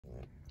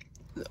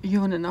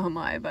You want to know how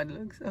my iPad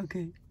looks?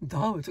 Okay.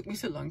 Duh, it took me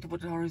so long to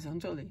put it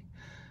horizontally.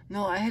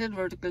 No, I had it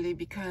vertically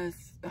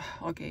because,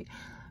 okay,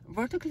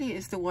 vertically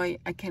is the way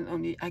I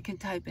can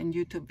type in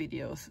YouTube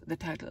videos, the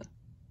title.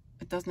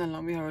 It doesn't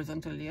allow me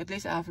horizontally. At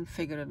least I haven't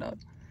figured it out.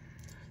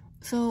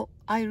 So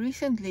I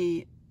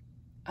recently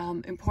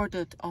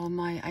imported all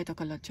my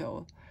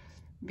Itokalacho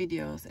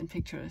videos and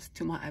pictures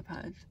to my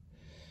iPad.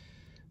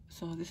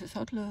 So this is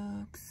how it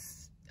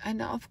looks.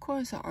 And of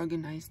course I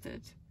organized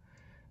it.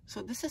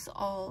 So this is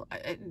all,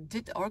 I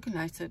did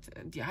organize it,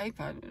 the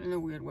iPad, in a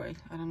weird way.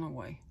 I don't know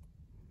why.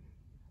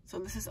 So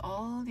this is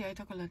all the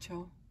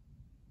Itokalacho.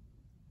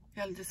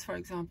 Yeah, this, for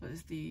example,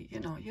 is the, you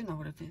know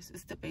what it is.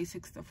 It's the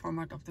basics, the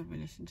format of the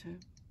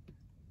relationship.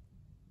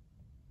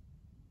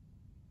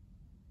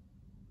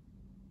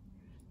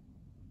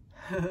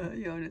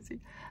 You want to see?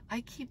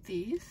 I keep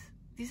these.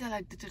 These are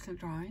like digital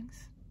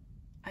drawings.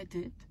 I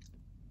did.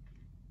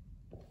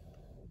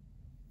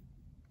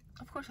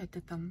 Of course I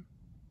did them.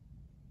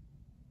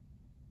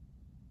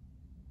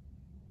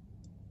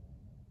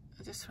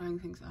 I'm just trying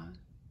things out.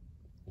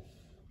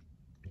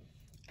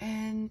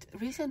 And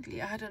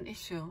recently I had an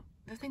issue.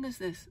 The thing is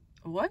this.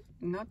 What?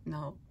 Not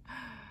now.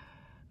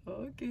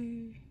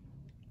 Okay.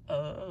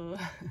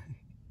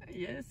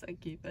 Yes, I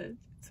keep it.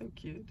 It's so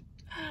cute.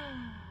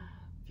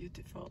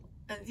 Beautiful.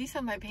 And these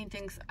are my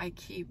paintings I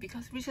keep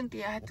because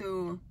recently I had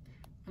to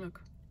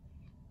look.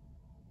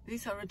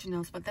 These are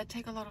originals, but they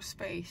take a lot of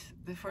space.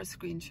 The first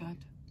screenshot.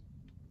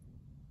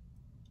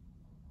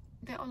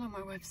 They're all on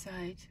my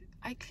website.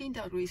 I cleaned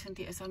out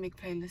recently Islamic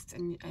playlists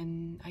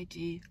in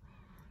IG.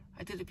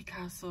 I did a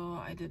Picasso.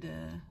 I did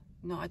a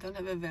no. I don't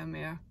have a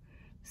Vermeer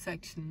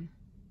section.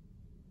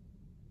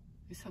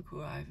 It's so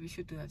cool. We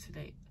should do that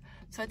today.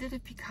 So I did a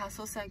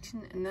Picasso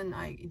section, and then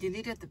I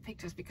deleted the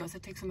pictures because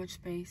it takes so much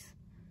space.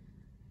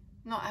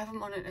 No, I have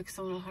them on an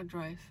external hard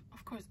drive.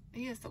 Of course,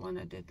 here's the one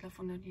I did, La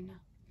Fonadina.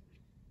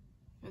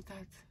 With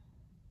that.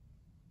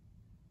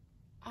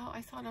 Oh,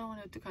 I thought I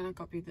wanted to kind of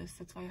copy this.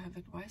 That's why I have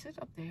it. Why is it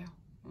up there?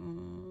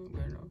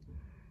 Weirdo.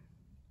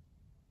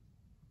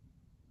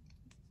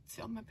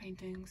 See all my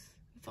paintings.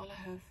 That's all I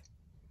have.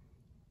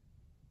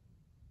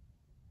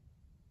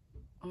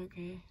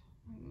 Okay,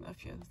 a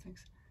few other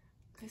things.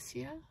 This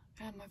here,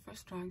 I had my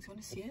first drawings. You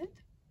want to see it?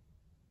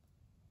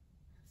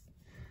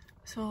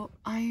 So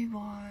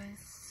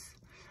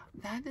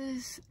that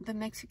is the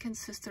Mexican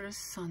sister's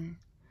son.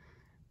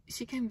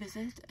 She came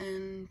visit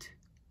and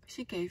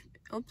she gave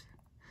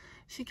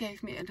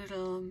me a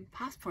little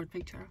passport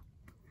picture.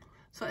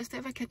 So as they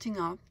were catching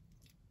up,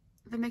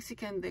 the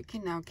Mexican, the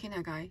Kina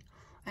guy,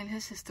 and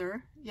his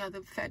sister, yeah,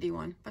 the fatty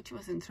one, but she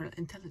was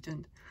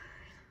intelligent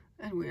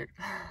and weird.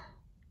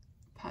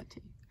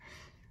 Patty.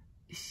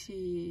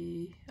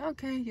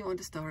 Okay, you want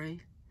the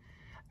story?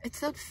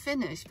 It's not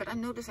finished, but I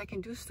noticed I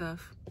can do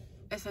stuff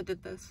as I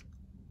did this.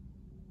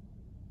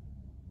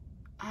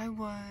 I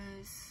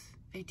was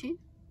 18,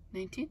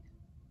 19.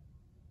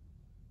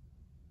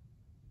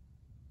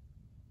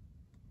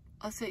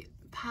 I'll say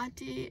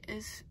Patty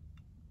is,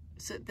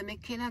 so the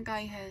McKenna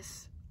guy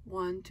has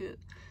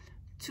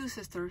two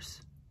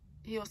sisters.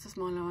 He was the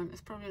smaller one.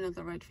 It's probably not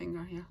the right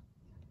finger here,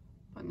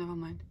 but never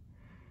mind.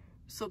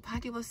 So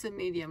Patty was the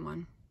medium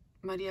one.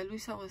 Maria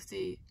Luisa was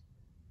the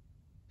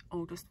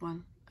oldest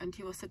one, and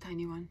he was the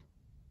tiny one.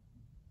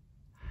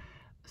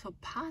 So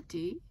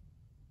Patty,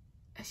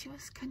 she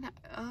was kind of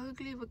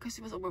ugly because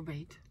she was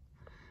overweight,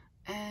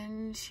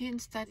 and she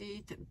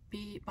studied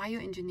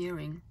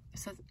bioengineering.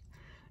 So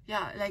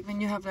yeah, like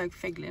when you have like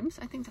fake limbs,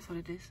 I think that's what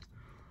it is.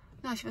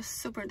 No, she was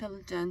super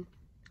intelligent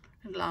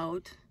and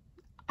loud.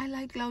 I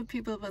like loud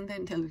people when they're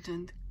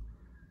intelligent.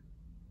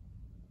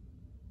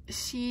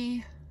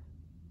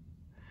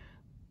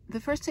 The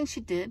first thing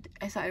she did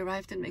as I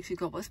arrived in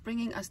Mexico was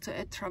bringing us to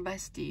a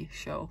travesti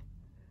show.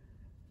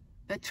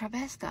 The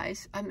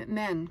travestis,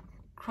 men,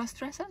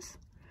 cross-dressers,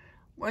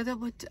 where they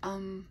would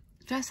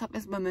dress up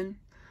as women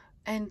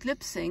and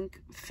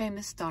lip-sync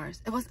famous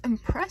stars. It was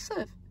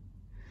impressive.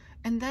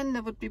 And then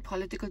there would be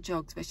political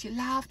jokes where she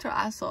laughed her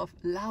ass off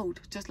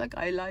loud, just like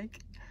I like.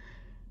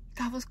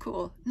 That was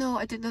cool. No,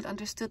 I did not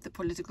understand the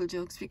political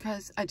jokes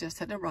because I just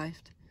had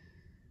arrived.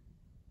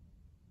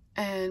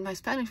 And my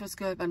Spanish was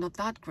good, but not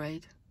that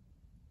great.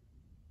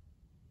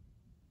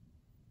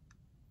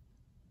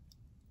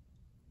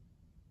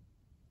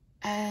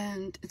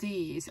 And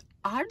these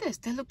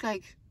artists, they look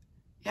like,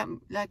 yeah,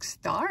 like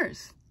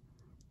stars.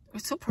 It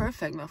was so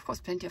perfect. Of course,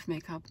 plenty of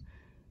makeup.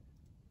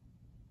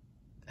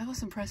 It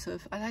was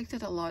impressive. I liked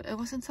it a lot. It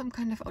was in some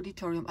kind of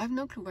auditorium. I have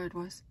no clue where it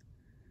was.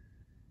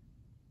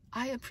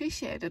 I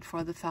appreciate it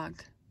for the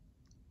fact.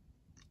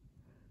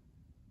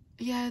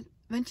 Yeah,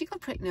 when she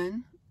got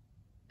pregnant,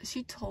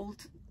 she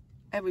told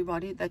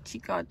everybody that she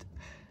got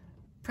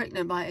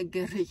pregnant by a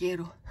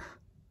guerrillero.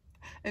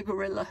 A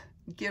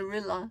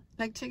guerrilla,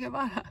 like Che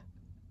Guevara.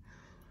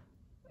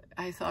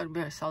 I thought,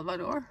 where,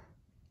 Salvador?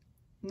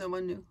 No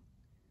one knew.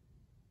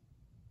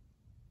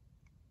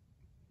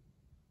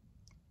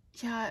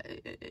 Yeah,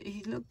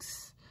 he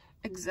looks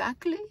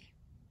exactly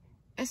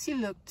as he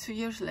looked 2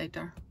 years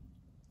later.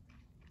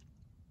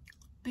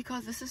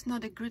 because this is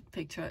not a grid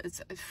picture,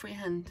 it's a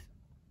freehand.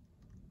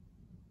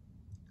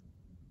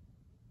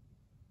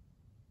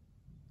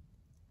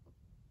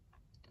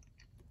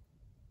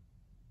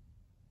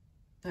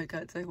 I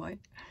can't say why.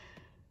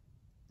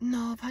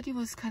 No, Patty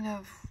was kind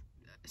of,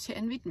 she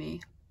envied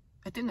me.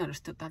 I didn't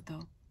understand that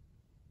though.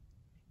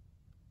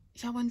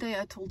 Yeah, one day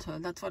I told her,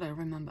 that's what I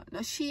remember.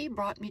 No, she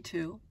brought me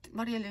to,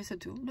 Maria Luisa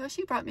too. No,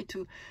 she brought me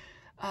to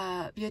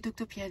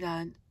Viaducto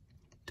Piedad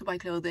to buy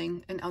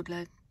clothing, an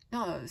outlet.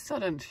 No, it's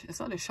not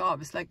a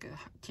shop, it's like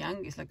a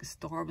tiang, it's like a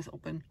store was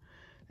open.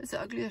 It's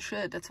the ugliest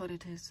shit, that's what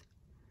it is.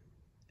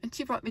 And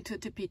she brought me to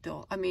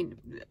Tepito. I mean,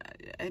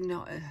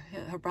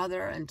 her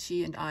brother and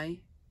she and I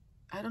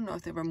don't know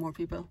if there were more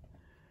people.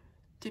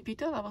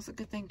 Tepito, that was a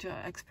good thing to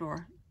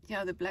explore.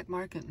 Yeah, the black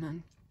market,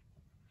 man.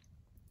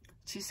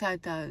 She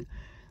said,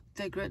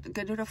 get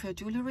rid of your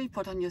jewelry,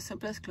 put on your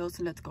simplest clothes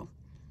and let's go.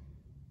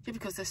 Yeah,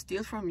 because they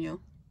steal from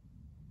you.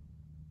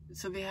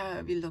 So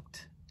we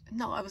looked.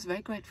 No, I was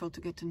very grateful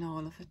to get to know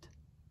all of it.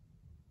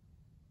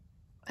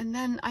 And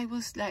then I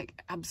was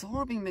like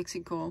absorbing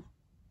Mexico.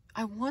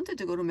 I wanted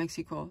to go to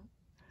Mexico.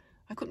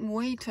 I couldn't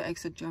wait to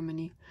exit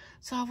Germany.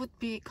 So I would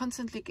be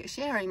constantly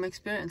sharing my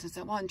experiences.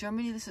 That, wow, in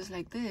Germany this is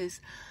like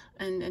this.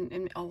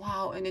 And oh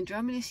wow, and in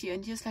Germany she,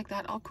 and just like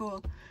that, oh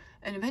cool.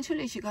 And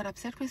eventually she got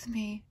upset with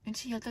me and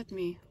she yelled at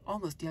me,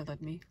 almost yelled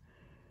at me.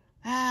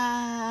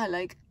 Ah,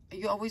 like,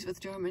 you're always with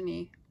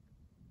Germany.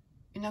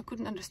 And I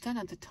couldn't understand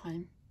at the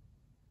time.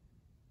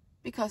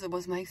 Because it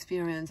was my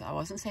experience. I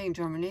wasn't saying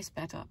Germany is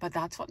better, but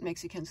that's what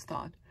Mexicans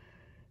thought.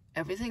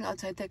 Everything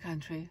outside their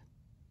country.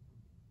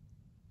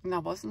 And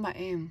that wasn't my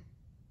aim.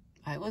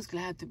 I was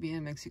glad to be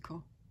in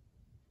Mexico.